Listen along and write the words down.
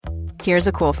Here's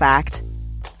a cool fact.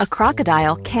 A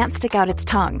crocodile can't stick out its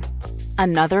tongue.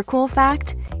 Another cool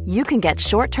fact, you can get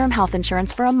short-term health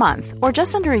insurance for a month or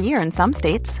just under a year in some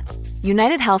states.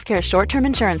 United Healthcare short-term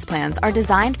insurance plans are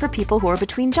designed for people who are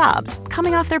between jobs,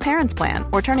 coming off their parents' plan,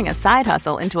 or turning a side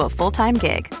hustle into a full-time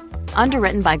gig.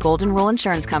 Underwritten by Golden Rule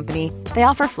Insurance Company, they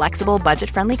offer flexible,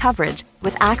 budget-friendly coverage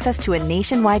with access to a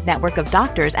nationwide network of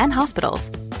doctors and hospitals.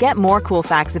 Get more cool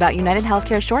facts about United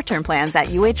Healthcare short-term plans at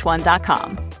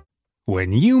uh1.com.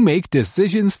 When you make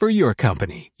decisions for your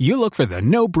company, you look for the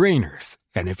no-brainers.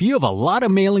 And if you have a lot of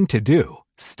mailing to do,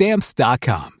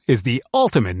 Stamps.com is the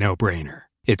ultimate no-brainer.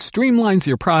 It streamlines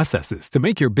your processes to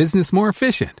make your business more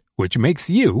efficient, which makes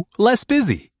you less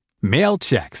busy. Mail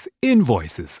checks,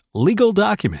 invoices, legal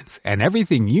documents, and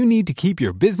everything you need to keep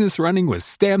your business running with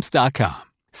Stamps.com.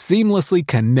 Seamlessly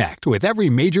connect with every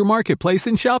major marketplace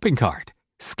and shopping cart.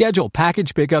 Schedule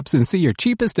package pickups and see your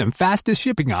cheapest and fastest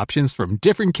shipping options from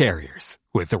different carriers,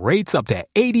 with rates up to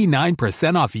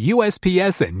 89% off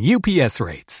USPS and UPS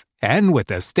rates. And with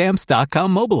the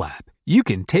Stamps.com mobile app, you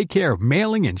can take care of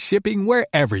mailing and shipping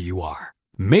wherever you are.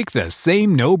 Make the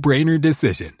same no-brainer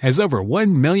decision as over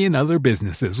 1 million other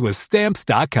businesses with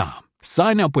Stamps.com.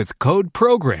 Sign up with code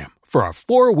PROGRAM for a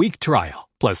 4-week trial,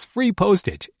 plus free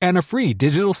postage and a free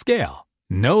digital scale.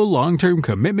 No long-term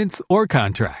commitments or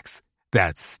contracts.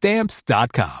 That's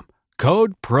Stamps.com.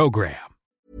 Code PROGRAM.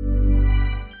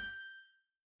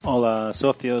 Hola,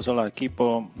 socios. Hola,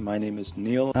 equipo. My name is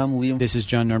Neil. I'm Liam. This is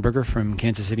John Nurnberger from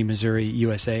Kansas City, Missouri,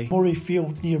 USA. Murray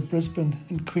Field near Brisbane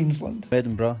in Queensland.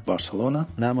 Edinburgh. Barcelona.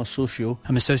 And I'm a socio.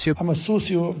 I'm a socio. I'm a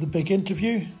socio of The Big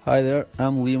Interview. Hi there,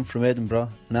 I'm Liam from Edinburgh,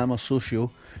 and I'm a socio,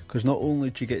 because not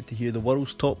only do you get to hear the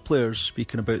world's top players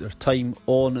speaking about their time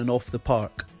on and off the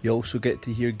park, you also get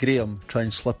to hear Graham try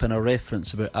and slip in a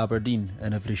reference about Aberdeen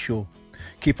in every show.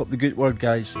 Keep up the good work,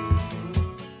 guys.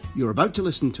 You're about to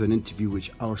listen to an interview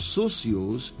which our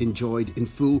socios enjoyed in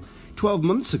full 12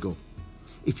 months ago.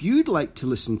 If you'd like to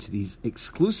listen to these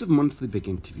exclusive monthly big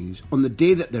interviews on the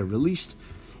day that they're released,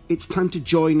 it's time to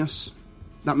join us.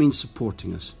 That means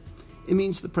supporting us. It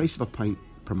means the price of a pint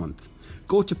per month.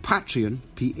 Go to Patreon,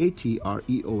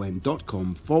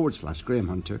 patreon.com/Graham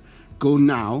Hunter. Go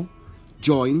now,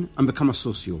 join and become a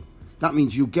socio. That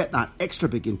means you'll get that extra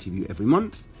big interview every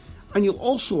month, and you'll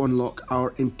also unlock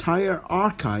our entire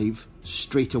archive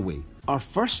straight away. Our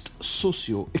first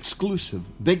socio exclusive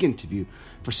big interview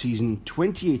for season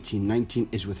 2018-19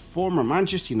 is with former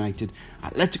Manchester United,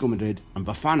 Atletico Madrid and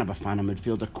Bafana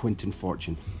midfielder Quinton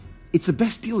Fortune. It's the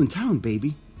best deal in town,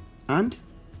 baby. And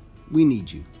we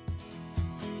need you.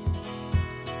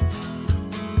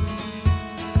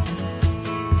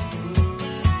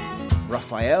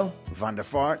 Rafael van der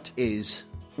Vaart is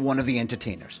one of the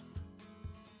entertainers.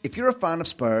 If you're a fan of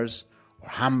Spurs, or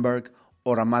Hamburg,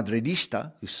 or a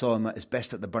Madridista who saw him at his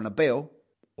best at the Bernabeu,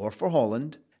 or for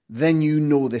Holland, then you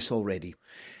know this already.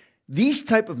 These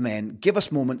type of men give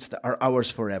us moments that are ours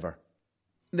forever.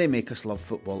 They make us love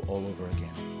football all over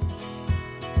again.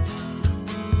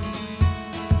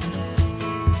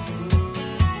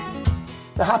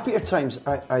 The happier times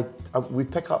we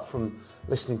pick up from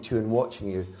listening to you and watching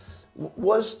you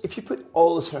was, if you put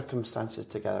all the circumstances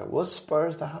together, was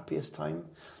Spurs the happiest time?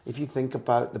 If you think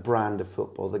about the brand of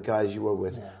football, the guys you were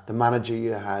with, the manager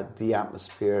you had, the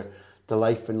atmosphere, the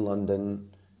life in London,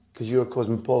 because you're a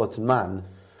cosmopolitan man.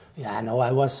 Yeah, no,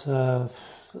 I was, I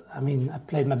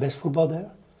played my best football there.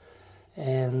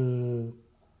 And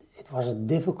it was a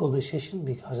difficult decision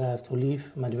because I have to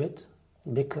leave Madrid,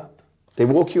 big club. They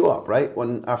woke you up, right,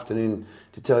 one afternoon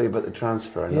to tell you about the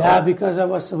transfer. Yeah, because I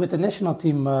was with the national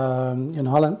team in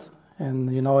Holland.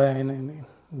 And, you know,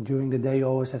 during the day you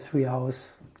always have 3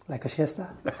 hours, like a siesta.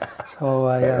 So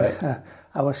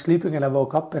I was sleeping and I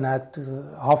woke up and I had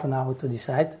half an hour to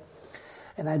decide.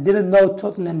 And I didn't know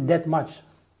Tottenham that much.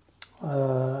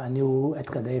 I knew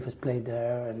Edgar Davids played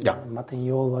there and Martin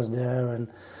Jol was there. And,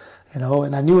 you know,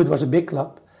 and I knew it was a big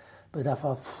club. But I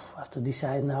thought, I have to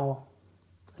decide now.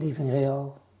 Leaving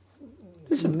Real,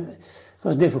 it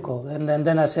was difficult. And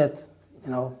then I said,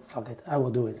 you know, fuck it, I will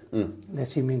do it. They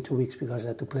see me in 2 weeks because I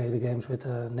had to play the games with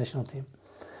the national team.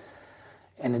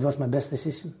 And it was my best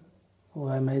decision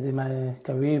what I made in my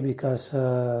career because,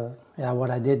 what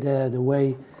I did there, the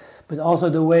way, but also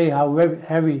the way how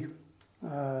Harry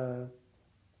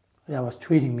was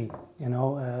treating me, you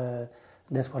know.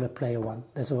 That's what a player wants.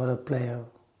 That's what a player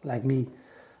like me,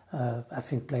 I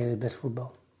think, played the best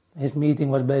football. His meeting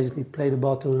was basically play the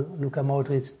ball to Luka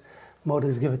Modric,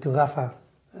 Modric give it to Rafa,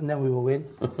 and then we will win.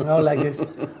 You know, like this.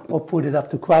 Or put it up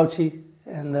to Crouchy,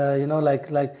 and you know, like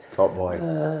top boy.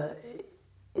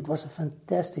 It was a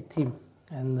fantastic team.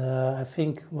 And I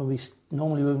think when we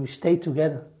stay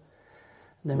together,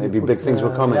 then maybe big things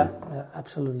were coming. Yeah,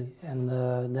 absolutely. And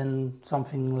then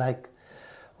something like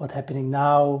what's happening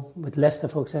now with Leicester,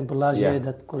 for example, last year,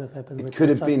 that could have happened. It could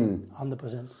have been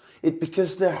 100%.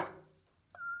 Because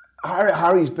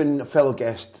Harry's been a fellow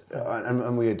guest,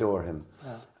 and we adore him.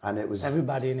 Yeah. And it was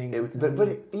everybody in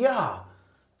England.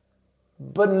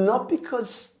 But not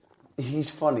because he's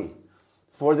funny.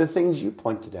 For the things you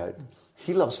pointed out,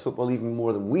 he loves football even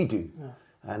more than we do.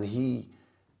 Yeah. And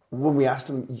when we asked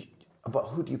him about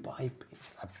who do you buy, he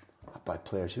said, I buy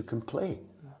players who can play.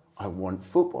 Yeah. I want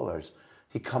footballers.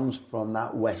 He comes from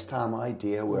that West Ham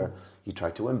idea where you try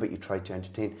to win, but you try to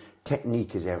entertain.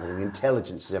 Technique is everything.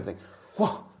 Intelligence is everything.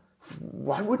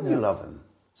 Why wouldn't you love him?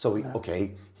 So,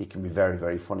 he can be very,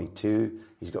 very funny too.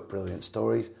 He's got brilliant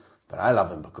stories. But I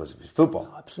love him because of his football.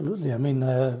 Absolutely. I mean,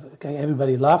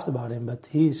 everybody laughed about him, but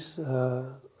he's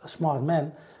a smart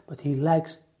man, but he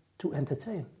likes to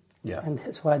entertain. Yeah. And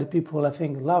that's why the people, I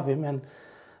think, love him. And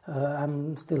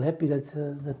I'm still happy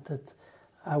that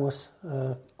I was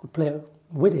could play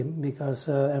with him because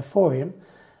and for him.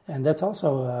 And that's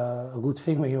also a good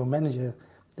thing when you're a manager,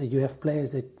 that you have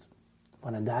players that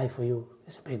want to die for you.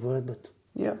 It's a big word, but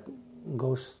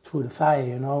goes through the fire,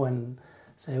 and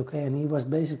say, okay, and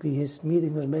his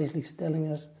meeting was basically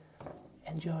telling us,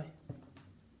 enjoy.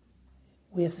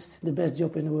 We have the best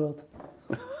job in the world.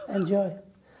 Enjoy.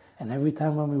 And every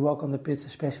time when we walk on the pitch,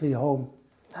 especially home,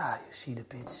 you see the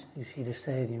pitch, you see the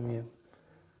stadium,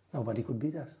 nobody could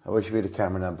beat us. I wish we had a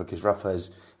camera now because Rafael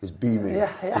is beaming.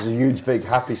 Yeah. There's a huge, big,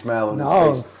 happy smile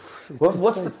on his face.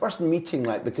 What's the first meeting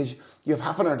like? Because you have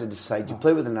half an hour to decide. You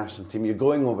play with the national team. You're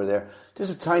going over there. There's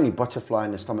a tiny butterfly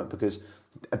in the stomach because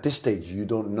at this stage you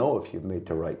don't know if you've made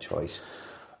the right choice.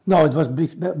 No, it was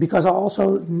because I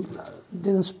also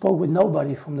didn't spoke with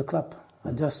nobody from the club.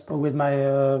 I just spoke with my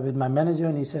manager,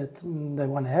 and he said they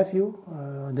want to have you,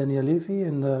 Daniel Levy,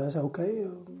 and I said okay,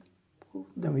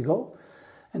 then we go.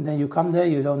 And then you come there,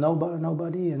 you don't know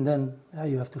nobody, and then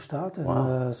you have to start.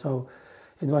 And so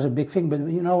it was a big thing. But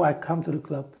I come to the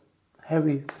club,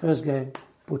 Harry first game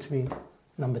puts me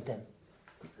number 10,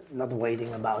 not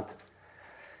waiting about.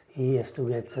 He has to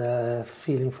get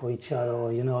feeling for each other,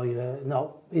 or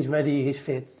no, he's ready, he's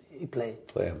fit, he play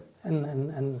him.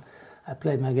 And I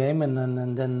played my game, and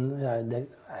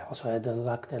then I also had the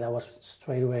luck that I was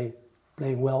straight away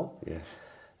playing well. Yes.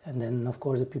 And then of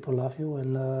course the people love you,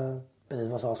 and but it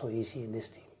was also easy in this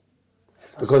team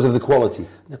because of the quality.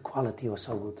 The quality was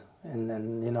so good, and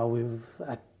then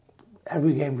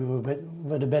every game we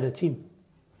were the better team.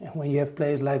 And when you have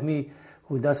players like me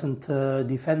who doesn't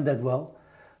defend that well.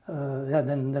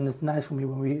 Then it's nice for me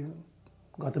when we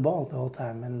got the ball the whole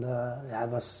time, and it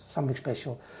was something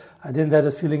special. I didn't have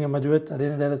that feeling in Madrid. I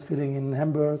didn't have that feeling in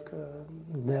Hamburg.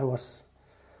 There was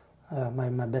my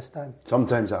best time.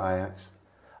 Sometimes at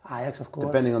Ajax, of course.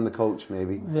 Depending on the coach,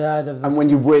 maybe. Yeah. And when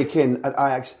you break in at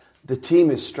Ajax, the team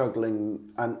is struggling,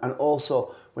 and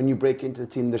also when you break into the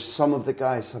team, there's some of the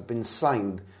guys have been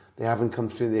signed. They haven't come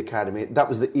through the academy. That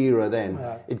was the era then.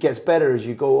 Yeah. It gets better as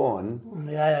you go on.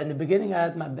 Yeah, in the beginning I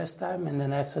had my best time, and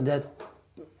then after that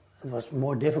it was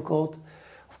more difficult.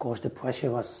 Of course, the pressure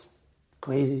was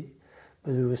crazy,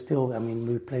 but we were still,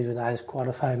 we played with Ajax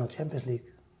quarterfinal Champions League.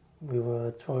 We were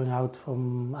throwing out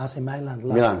from AC Milan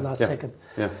last second.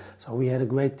 Yeah. So we had a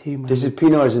great team. This is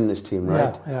Pinar's in this team,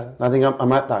 right? Yeah. I think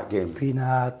I'm at that game.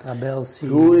 Pinar, Trabelsi.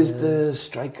 Who is the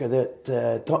striker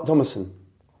that... Thomason?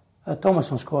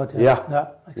 Thomason scored, Yeah,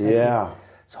 exactly. Yeah.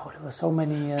 So there were so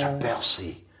many...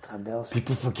 Trabelsi.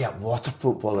 People forget what a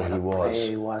footballer he was.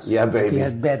 He was. Yeah, baby. He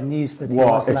had bad knees, but he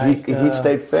was if he'd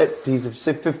stayed fit, he's a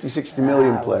 50, 60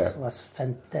 million player. Was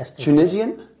fantastic.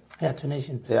 Tunisian? Yeah,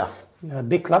 Tunisian. Yeah.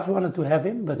 Big clubs wanted to have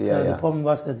him, but the problem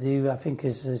was that I think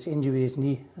his injury, his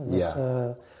knee, was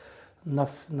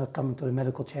not coming to the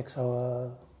medical check.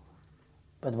 So,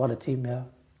 but what a team,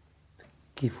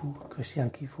 Christian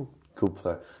Kifu. Good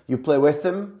player. You play with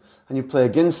him and you play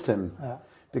against him. Yeah.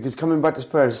 Because coming back to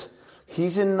Spurs,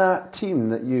 he's in that team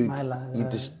that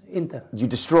Inter. You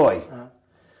destroy. Yeah.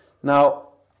 Now,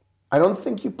 I don't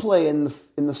think you play in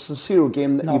the San Siro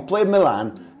game. You play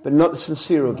Milan, but not the San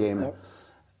Siro game. No.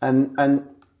 And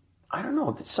I don't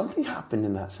know, something happened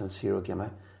in that San Siro game. I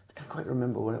can't quite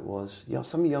remember what it was.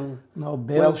 Some young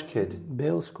Welsh kid.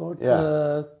 Bale scored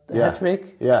a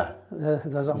hat-trick. Yeah. It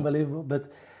was unbelievable.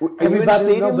 But were you in the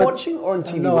stadium watching or on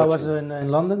TV No, watching? I was in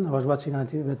London. I was watching on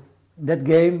TV. But that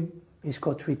game, he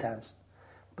scored 3 times.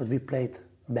 But we played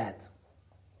bad.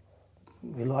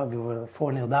 We were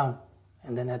 4-0 down.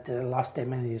 And then at the last 10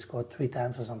 minutes, he scored 3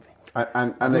 times or something.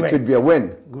 And it could be a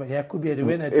win. Yeah, it could be a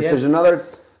win. If there's another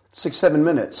 6-7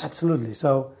 minutes. Absolutely.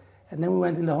 So, and then we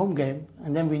went in the home game,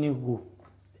 and then we knew who.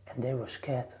 And they were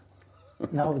scared.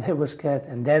 No, they were scared.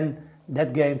 And then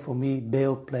that game for me,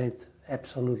 Bale played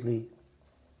absolutely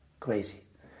crazy.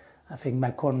 I think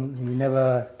Maicon, he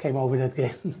never came over that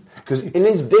game. Because in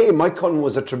his day, Maicon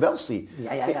was a Trabelsi.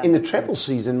 Yeah. In the treble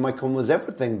season, Maicon was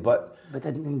everything, but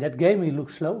in that game, he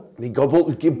looked slow.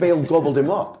 Bale gobbled him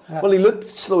up. Yeah. Well, he looked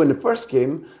slow in the first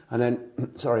game, and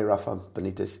then, sorry, Rafa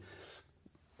Benitez,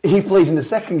 he plays in the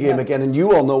second game again, and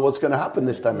you all know what's going to happen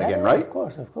this time again, right?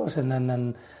 Of course.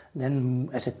 And then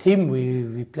as a team,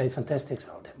 we played fantastic.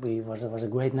 So it was a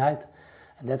great night.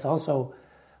 And that's also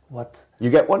what... You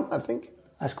get one, I think?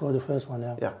 I scored the first one,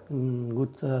 yeah.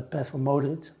 Good pass from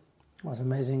Modric. It was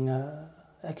amazing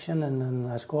action, and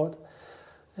then I scored.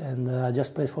 And I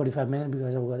just played 45 minutes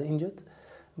because I got injured.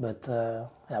 But,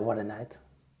 what a night.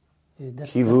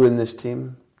 Kivu in this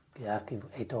team? Yeah, Kivu,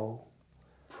 Eto'o,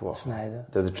 Schneider.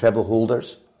 They're the treble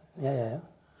holders? Yeah.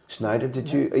 Schneider,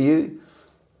 are you...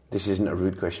 This isn't a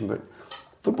rude question, but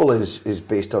football is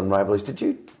based on rivalries. Did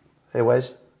you? Hey,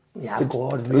 Wes? Yeah, of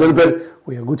course. A little bit.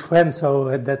 We are good friends,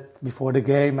 so that before the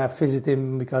game I visited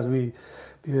him because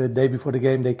the day before the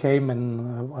game they came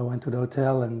and I went to the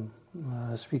hotel and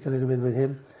speak a little bit with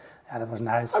him. Yeah, that was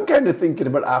nice. I'm kind of thinking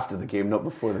about after the game, not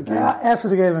before the game. Yeah, after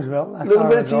the game as well. A little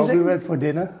bit of teasing? We went for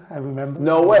dinner, I remember.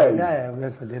 No way? Yeah, we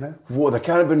went for dinner. Whoa, there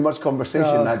can't have been much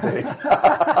conversation that day.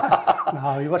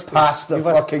 No, he was pissed. Past the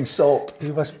fucking salt.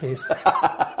 He was pissed.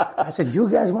 I said, you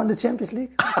guys won the Champions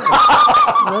League?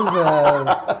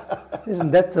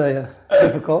 Isn't that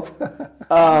difficult?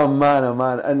 Oh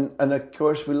man. And of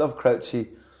course we love Crouchy.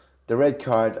 The red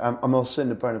card, I'm also in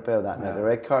the Bernabeu that night. The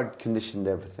red card conditioned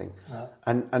everything.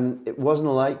 And it wasn't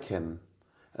like him.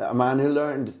 A man who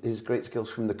learned his great skills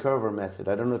from the curver method.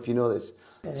 I don't know if you know this.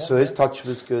 So his touch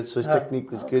was good, so his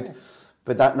technique was good.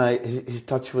 But that night his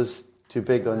touch was too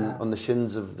big on the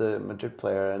shins of the Madrid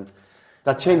player, and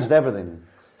that changed everything.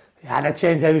 Yeah, that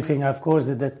changed everything. Of course,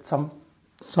 that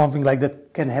something like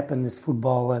that can happen. It's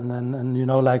football, and you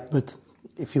know, but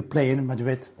if you play in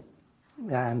Madrid,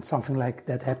 and something like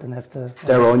that happened after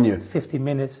they're on you 50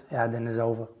 minutes, then it's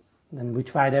over. Then we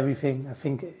tried everything. I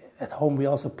think at home we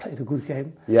also played a good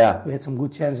game. Yeah, we had some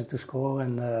good chances to score,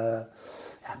 and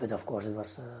but of course it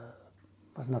was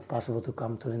not possible to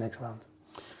come to the next round.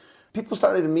 People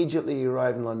started immediately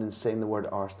arrive in London saying the word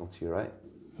Arsenal to you, right?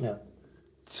 Yeah.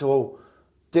 So,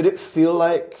 did it feel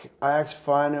like Ajax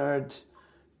Feyenoord?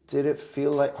 Did it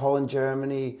feel like Holland,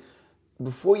 Germany?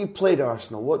 Before you played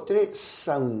Arsenal, what did it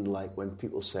sound like when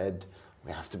people said,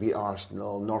 we have to beat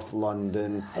Arsenal, North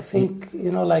London? I think,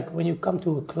 when you come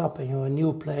to a club and you're a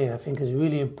new player, I think it's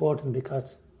really important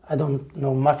because I don't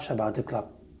know much about the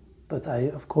club. But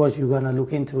of course, you're going to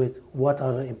look into it. What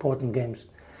are the important games?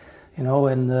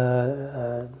 And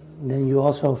then you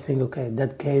also think, okay,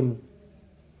 that game,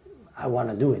 I want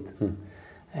to do it,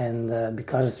 and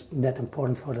because it's that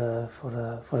important for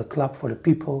the club, for the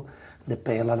people, they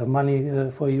pay a lot of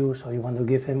money for you, so you want to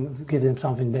give them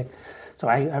something back. So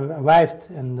I arrived,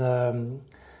 and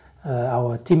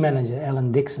our team manager,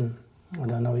 Alan Dixon, I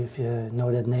don't know if you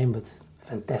know that name, but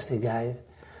fantastic guy,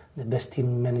 the best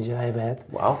team manager I ever had.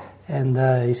 Wow! And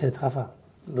he said, Rafa,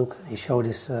 look, he showed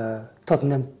his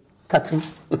Tottenham tattoo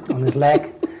on his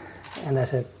leg, and I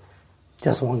said,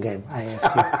 just one game, I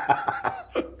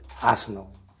ask you.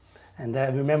 Arsenal. And I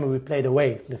remember we played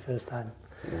away the first time.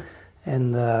 Yeah.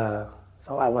 And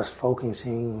so I was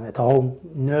focusing at home,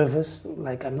 nervous,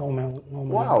 like I'm normally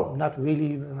not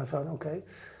really, and I thought, okay,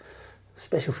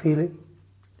 special feeling.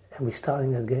 And we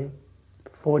started that game,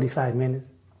 45 minutes.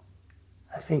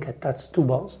 I think I touched 2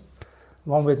 balls,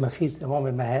 one with my feet and one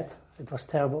with my head. It was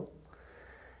terrible.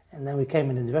 And then we came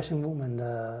in the dressing room, and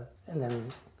then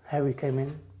Harry came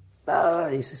in.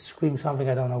 He screamed something,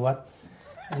 I don't know what.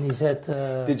 And he said...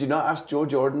 Did you not ask Joe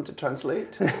Jordan to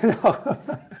translate? No.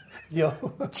 Joe.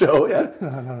 Joe, yeah?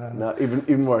 No,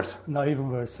 even worse. No, even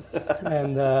worse.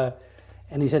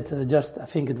 And he said, I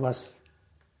think it was...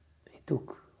 He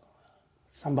took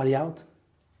somebody out,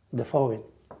 the forward.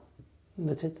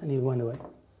 That's it, and he went away.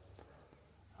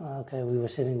 Okay, we were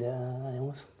sitting there,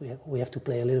 we have to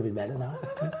play a little bit better now.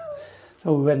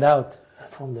 So we went out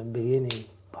from the beginning.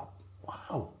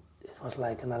 Wow, it was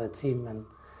like another team, and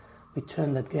we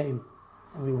turned that game,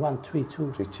 and we won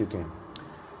 3-2. 3-2 game.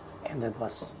 And that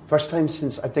was... First time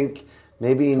since, I think,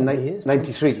 maybe in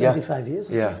 93, 25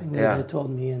 years or something. They told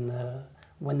me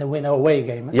when they win our away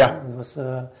game. Yeah. It was...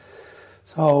 and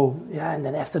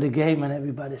then after the game, and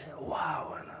everybody said, wow,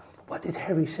 what did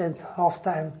Harry said half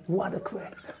time? What a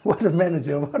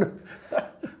manager! And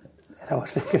I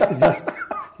was thinking, just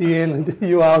you in,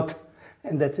 you out,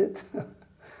 and that's it.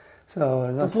 So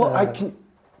it was,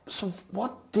 So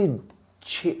what did...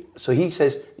 So he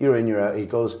says, you're in, you're out. He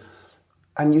goes,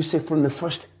 and you say from the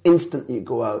first instant you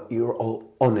go out, you're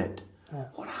all on it. Yeah.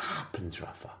 What happens,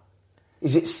 Rafa?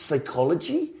 Is it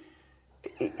psychology?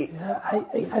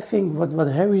 I think what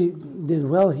Harry did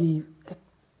well, he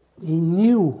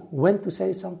knew when to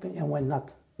say something and when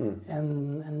not.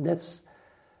 And that's,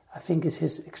 I think, is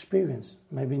his experience.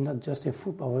 Maybe not just in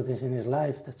football, but it's in his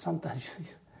life, that sometimes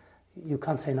you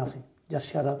can't say nothing.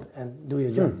 Just shut up and do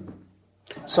your job.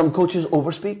 Some coaches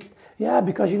overspeak? Yeah,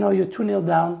 because, you're 2-0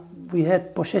 down. We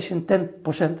had possession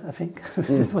 10%, I think.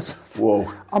 It was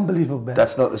unbelievable bad.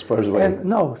 That's not the Spurs way. And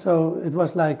no, so it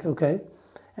was like, okay.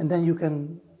 And then you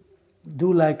can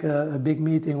do like a big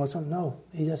meeting or something. No,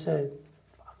 he just said,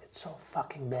 fuck, it's so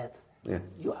fucking bad. Yeah.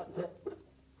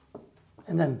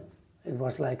 And then it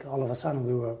was like all of a sudden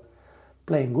we were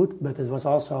playing good, but it was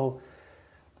also,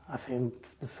 I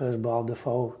think, the first ball,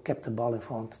 Defoe kept the ball in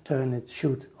front, turn it,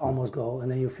 shoot, almost goal,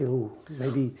 and then you feel, ooh,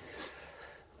 maybe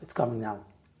it's coming down.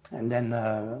 And then,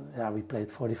 we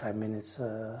played 45 minutes,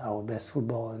 our best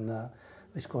football, and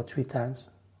we scored 3 times.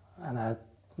 And I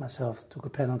myself took a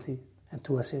penalty and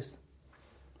 2 assists.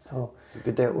 So it's a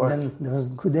good day at work. Then there was a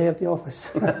good day at the office.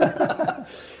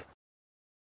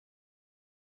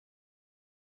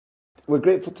 We're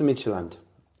grateful to Midtjylland.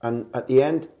 And at the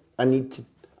end, I need to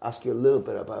ask you a little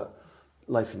bit about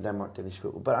life in Denmark, Danish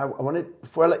football. But I wanted,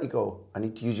 before I let you go, I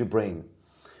need to use your brain.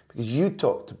 Because you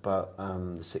talked about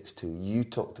the 6-2, you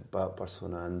talked about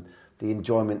Barcelona and the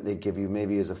enjoyment they give you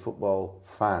maybe as a football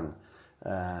fan,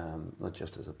 not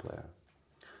just as a player.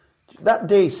 That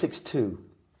day, 6-2,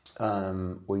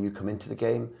 where you come into the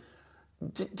game,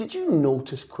 did you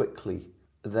notice quickly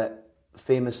that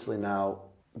famously now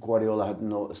Guardiola had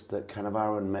noticed that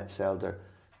Cannavaro and Metzelder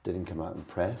didn't come out and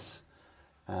press,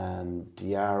 and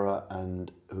Diarra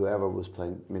and whoever was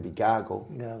playing, maybe Gago,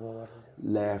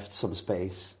 left some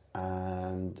space.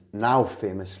 And now,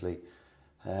 famously,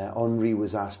 Henry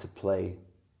was asked to play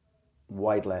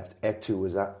wide left. Etu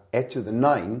the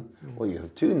 9. Well, you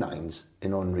have 2 9s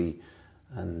in Henry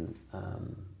and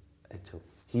Etu.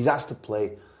 He's asked to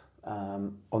play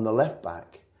on the left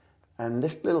back. And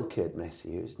this little kid,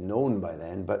 Messi, who's known by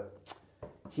then, but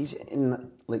he's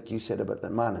in, like you said about the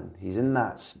Manon, he's in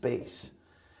that space.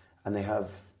 And they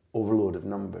have overload of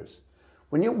numbers.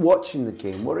 When you're watching the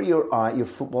game, what are your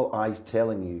football eyes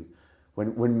telling you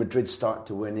when Madrid start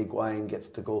to win, Higuain gets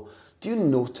the goal? Do you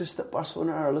notice that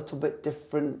Barcelona are a little bit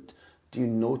different? Do you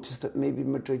notice that maybe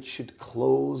Madrid should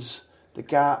close the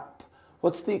gap?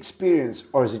 What's the experience?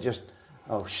 Or is it just,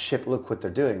 oh shit, look what they're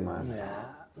doing, man?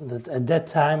 Yeah, at that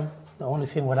time, the only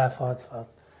thing what I thought,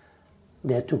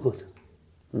 they're too good.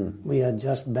 We had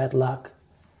just bad luck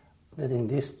that in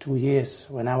these 2 years,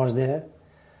 when I was there,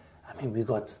 we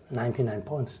got 99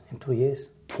 points in 2 years.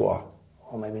 Wow.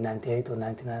 Or maybe 98 or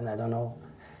 99, I don't know.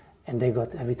 And they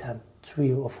got every time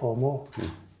 3 or 4 more.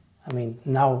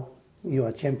 Now you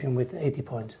are champion with 80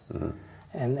 points.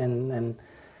 And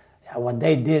what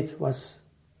they did was,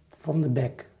 from the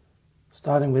back,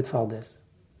 starting with Valdez,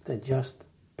 they're just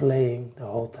playing the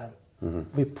whole time.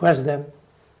 We pressed them,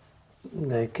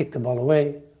 they kicked the ball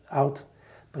away, out,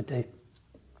 but they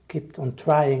kept on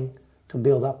trying to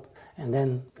build up. And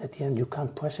then at the end you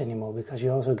can't press anymore because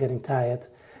you're also getting tired,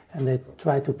 and they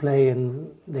try to play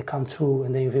and they come through,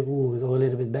 and then you think, we go a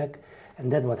little bit back,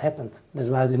 and that's what happened. That's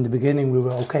why in the beginning we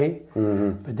were okay,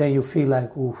 but then you feel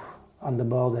like, on the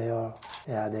ball they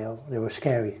were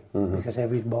scary because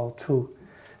every ball through,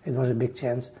 it was a big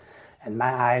chance, and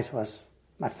my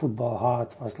football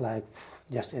heart was like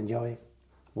just enjoying.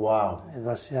 Wow. It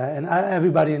was, and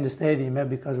everybody in the stadium,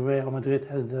 because Real Madrid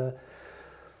has the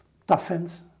tough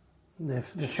fans. The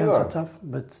fans are tough,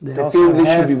 but they also feel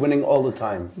they should be winning all the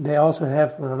time. They also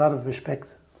have a lot of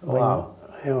respect. Wow.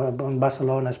 When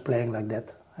Barcelona is playing like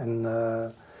that, and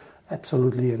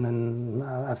absolutely, and then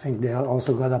I think they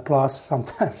also got applause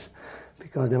sometimes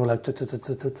because they were like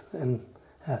and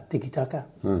tiki-taka,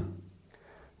 and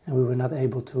we were not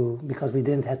able to because we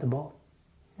didn't have the ball,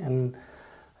 and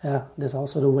that's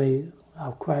also the way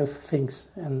how Cruyff thinks,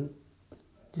 and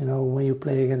when you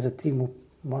play against a team who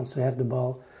wants to have the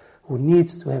ball, who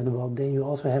needs to have the ball, then you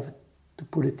also have to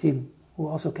put a team who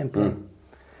also can play.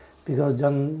 Because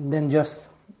then just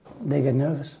they get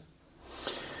nervous.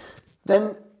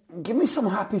 Then give me some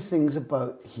happy things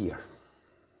about here.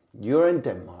 You're in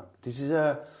Denmark. This is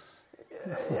a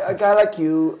guy like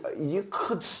you. You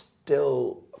could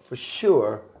still, for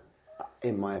sure,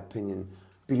 in my opinion,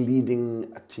 be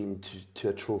leading a team to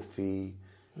a trophy,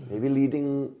 maybe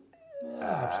leading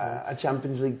a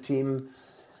Champions League team.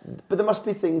 But there must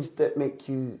be things that make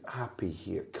you happy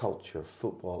here: culture,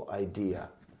 football, idea.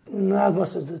 No, it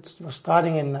was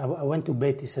starting in. I went to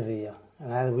Betis Sevilla,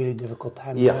 and I had a really difficult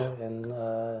time there. And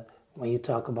when you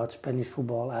talk about Spanish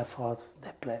football, I thought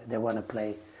they want to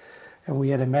play. And we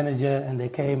had a manager, and they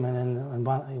came, and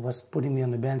he was putting me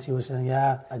on the bench. He was saying,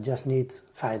 "Yeah, I just need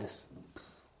fighters,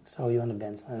 so you're on the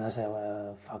bench." And I said,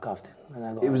 "Well, fuck off then." And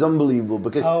I go, it was unbelievable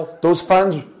because those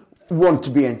fans want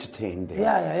to be entertained there.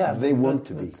 Yeah. They want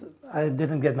to be. I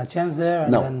didn't get my chance there,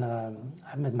 and then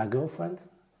I met my girlfriend.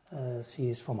 She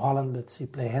is from Holland, but she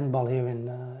plays handball here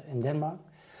in Denmark.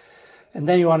 And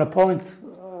then you're on a point,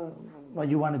 what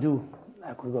you want to do.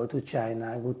 I could go to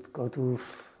China, I would go to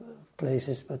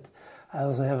places, but I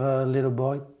also have a little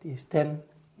boy, he's 10,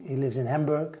 he lives in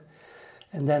Hamburg.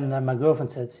 And then my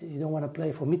girlfriend said, "You don't want to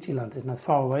play for Midtjylland, it's not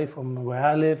far away from where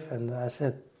I live." And I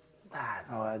said,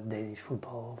 no, Danish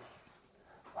football,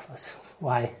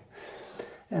 why?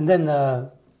 And then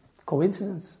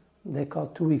coincidence, they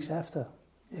called 2 weeks after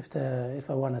if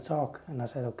I want to talk. And I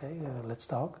said, okay, let's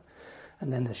talk.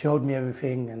 And then they showed me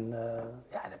everything, and the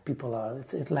people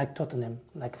it's like Tottenham,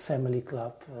 like a family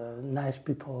club, nice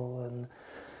people. And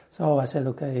so I said,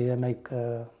 okay, I make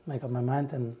up my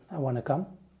mind, and I want to come.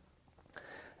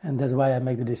 And that's why I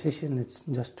make the decision. It's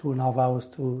just 2.5 hours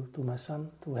to my son,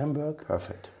 to Hamburg.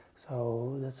 Perfect.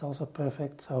 So that's also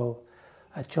perfect. So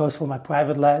I chose for my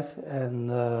private life,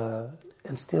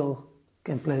 and still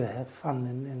can play, have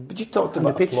fun. But you talked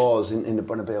about applause in the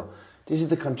Bernabeu. This is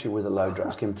the country where the loud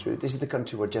raps came through. This is the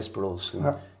country where Jesper Olsen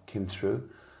came through.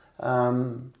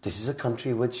 This is a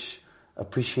country which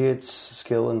appreciates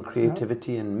skill and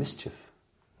creativity and mischief.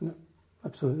 Yeah,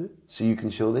 absolutely. So you can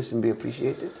show this and be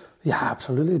appreciated? Yeah,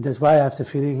 absolutely. That's why I have the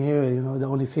feeling here, the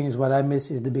only thing is what I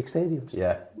miss is the big stadiums.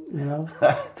 Yeah.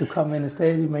 To come in a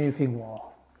stadium and you think,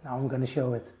 wow, now I'm going to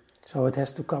show it. So it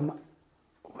has to come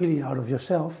really out of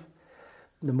yourself,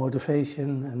 the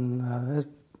motivation, and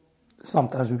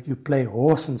sometimes you play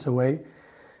horses away.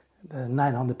 There's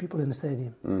 900 people in the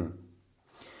stadium.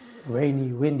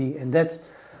 Rainy, windy, and that's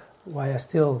why I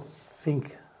still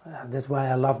think, that's why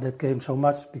I love that game so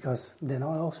much, because then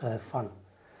I also have fun.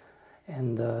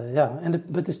 And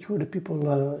but it's true, the people,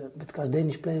 because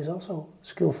Danish players also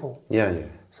skillful. Yeah.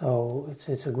 So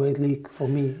it's a great league for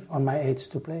me on my age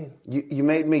to play in. You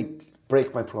made me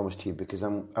break my promise to you, because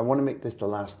I want to make this the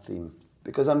last theme.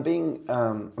 Because I'm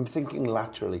thinking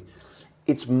laterally.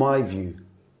 It's my view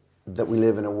that we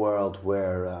live in a world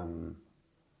where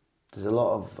there's a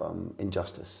lot of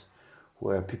injustice,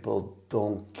 where people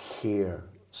don't care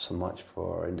so much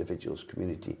for individuals,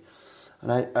 community.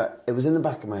 And it was in the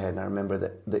back of my head, and I remember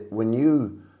that when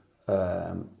you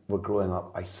were growing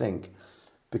up, I think,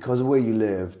 because of where you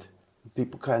lived,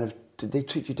 people did they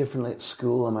treat you differently at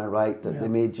school, am I right? That they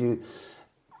made you...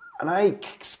 And I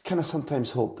kind of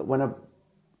sometimes hope that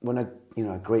when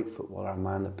a great footballer, a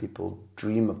man that people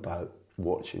dream about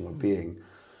watching or being,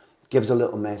 gives a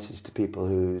little message to people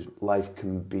whose life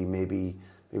can be maybe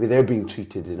they're being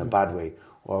treated in a bad way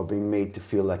or being made to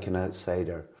feel like an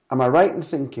outsider. Am I right in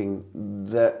thinking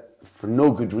that for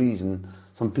no good reason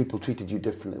some people treated you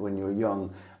differently when you were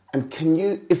young? And can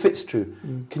you, if it's true,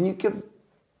 can you give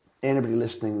anybody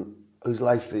listening whose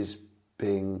life is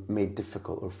being made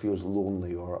difficult or feels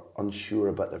lonely or unsure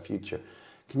about their future,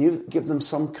 can you give them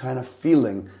some kind of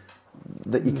feeling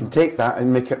that you can take that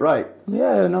and make it right?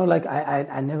 Yeah,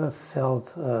 I never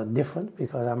felt different,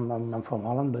 because I'm from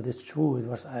Holland, but it's true.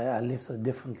 I lived a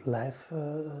different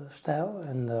lifestyle,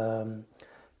 and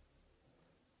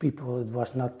people, it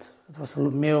was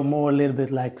more a little bit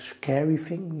like scary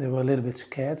thing. They were a little bit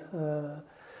scared,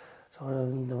 so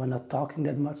they were not talking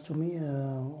that much to me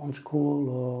on school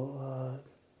or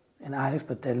in Ajax.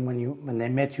 But then when they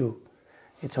met you,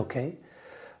 it's okay.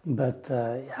 But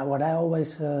what I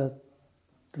always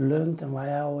learned, and why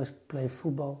I always play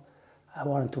football, I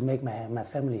wanted to make my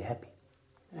family happy,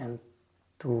 and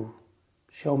to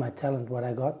show my talent, what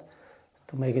I got,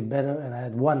 to make it better. And I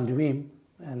had one dream,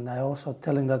 and I also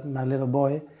telling that my little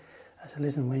boy, I said,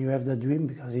 listen, when you have that dream,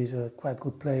 because he's a quite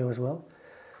good player as well,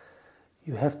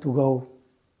 you have to go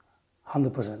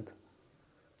 100%.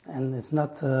 And it's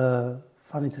not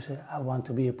funny to say, I want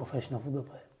to be a professional football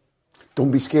player.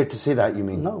 Don't be scared to say that, you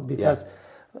mean? No, because,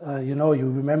 you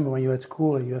remember when you're at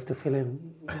school and you have to fill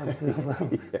in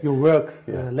your work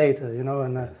later,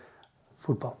 and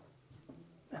football.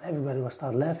 And everybody will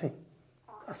start laughing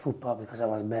at football, because I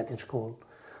was bad in school.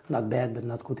 Not bad, but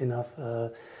not good enough.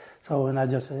 And I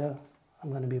just said, I'm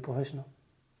going to be a professional.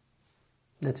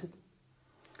 That's it.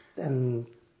 And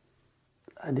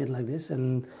I did like this,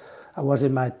 and I was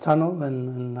in my tunnel,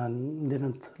 and I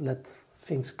didn't let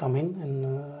things come in, and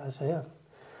I said,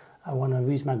 I want to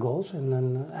reach my goals, and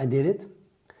then I did it.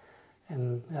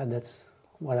 And that's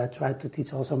what I tried to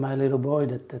teach also my little boy,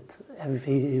 that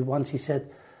everything once he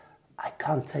said, I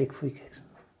can't take free kicks,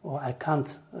 or I can't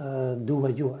do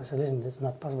what you are. I said, listen, that's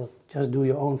not possible. Just do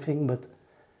your own thing, but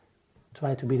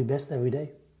try to be the best every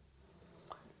day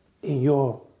in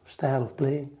your style of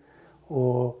playing.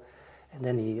 And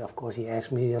then he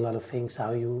asked me a lot of things,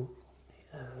 how you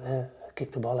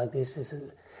kick the ball like this.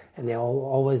 And they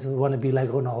always want to be like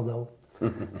Ronaldo.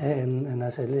 and I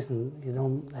said, listen, you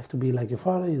don't have to be like your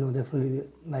father, you don't have to be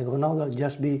like Ronaldo,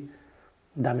 just be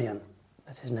Damian.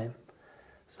 That's his name.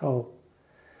 So,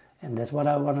 and that's what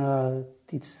I want to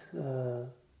teach.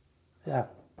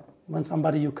 When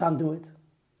somebody you can't do it,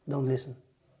 don't listen.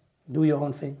 Do your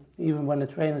own thing. Even when the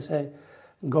trainer say,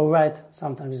 go right,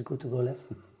 sometimes it's good to go left.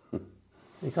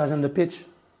 Because on the pitch,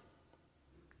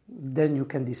 then you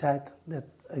can decide that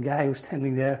a guy who's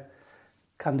standing there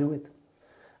can't do it.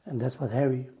 And that's what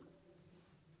Harry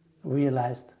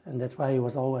realized. And that's why he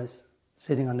was always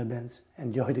sitting on the bench,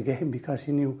 enjoy the game, because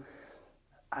he knew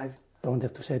I don't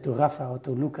have to say to Rafael or to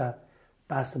Luca,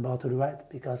 pass the ball to the right,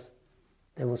 because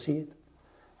they will see it.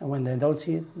 And when they don't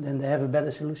see it, then they have a better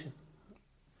solution.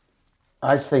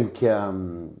 I think,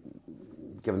 given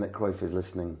that Cruyff is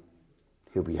listening,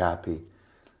 he'll be happy.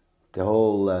 The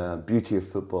whole beauty of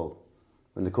football,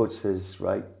 when the coach says,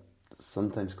 right,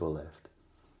 sometimes go left.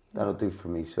 That'll do for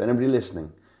me. So anybody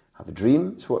listening, have a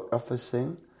dream, is what Rafa's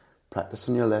saying. Practice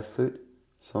on your left foot,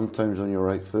 sometimes on your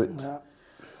right foot. Yeah.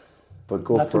 But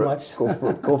go Not for too it.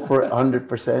 much. Go for it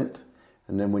 100%.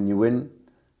 And then when you win,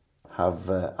 have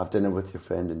dinner with your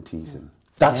friend and tease him.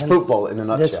 That's football in a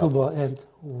nutshell. That's football,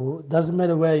 and doesn't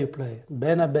matter where you play.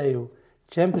 Bernabeu,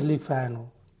 Champions League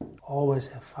final, always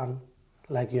have fun,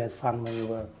 like you had fun when you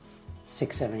were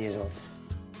 6-7 years old.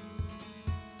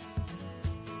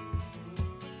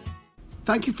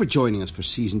 Thank you for joining us for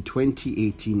season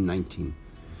 2018-19.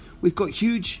 We've got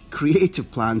huge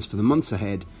creative plans for the months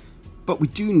ahead, but we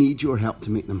do need your help to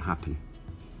make them happen.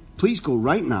 Please go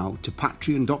right now to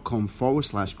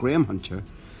patreon.com/Graham Hunter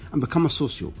and become a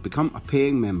socio, become a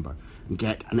paying member, and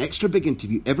get an extra big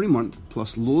interview every month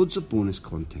plus loads of bonus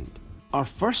content. Our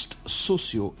first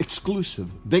socio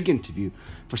exclusive big interview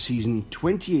for season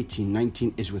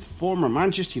 2018-19 is with former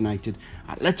Manchester United,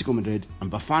 Atletico Madrid and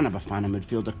Bafana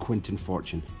midfielder Quinton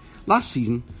Fortune. Last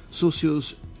season,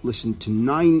 socios listened to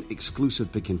 9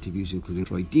 exclusive big interviews, including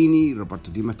Troy Deeney, Roberto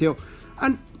Di Matteo,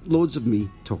 and loads of me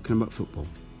talking about football.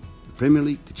 The Premier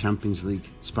League, the Champions League,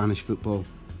 Spanish football.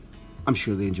 I'm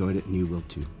sure they enjoyed it and you will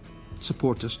too.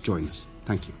 Support us, join us.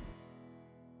 Thank you.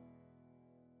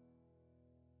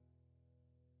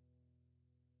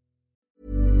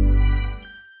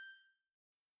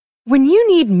 When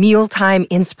you need mealtime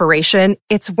inspiration,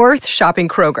 it's worth shopping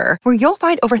Kroger, where you'll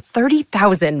find over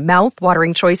 30,000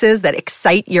 mouth-watering choices that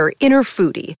excite your inner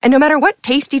foodie. And no matter what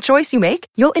tasty choice you make,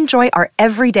 you'll enjoy our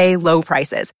everyday low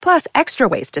prices, plus extra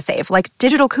ways to save, like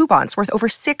digital coupons worth over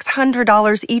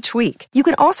 $600 each week. You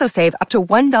can also save up to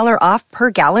 $1 off per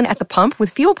gallon at the pump with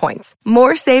fuel points.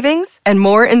 More savings and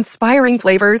more inspiring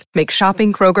flavors make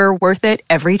shopping Kroger worth it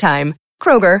every time.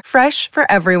 Kroger, fresh for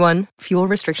everyone. Fuel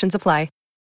restrictions apply.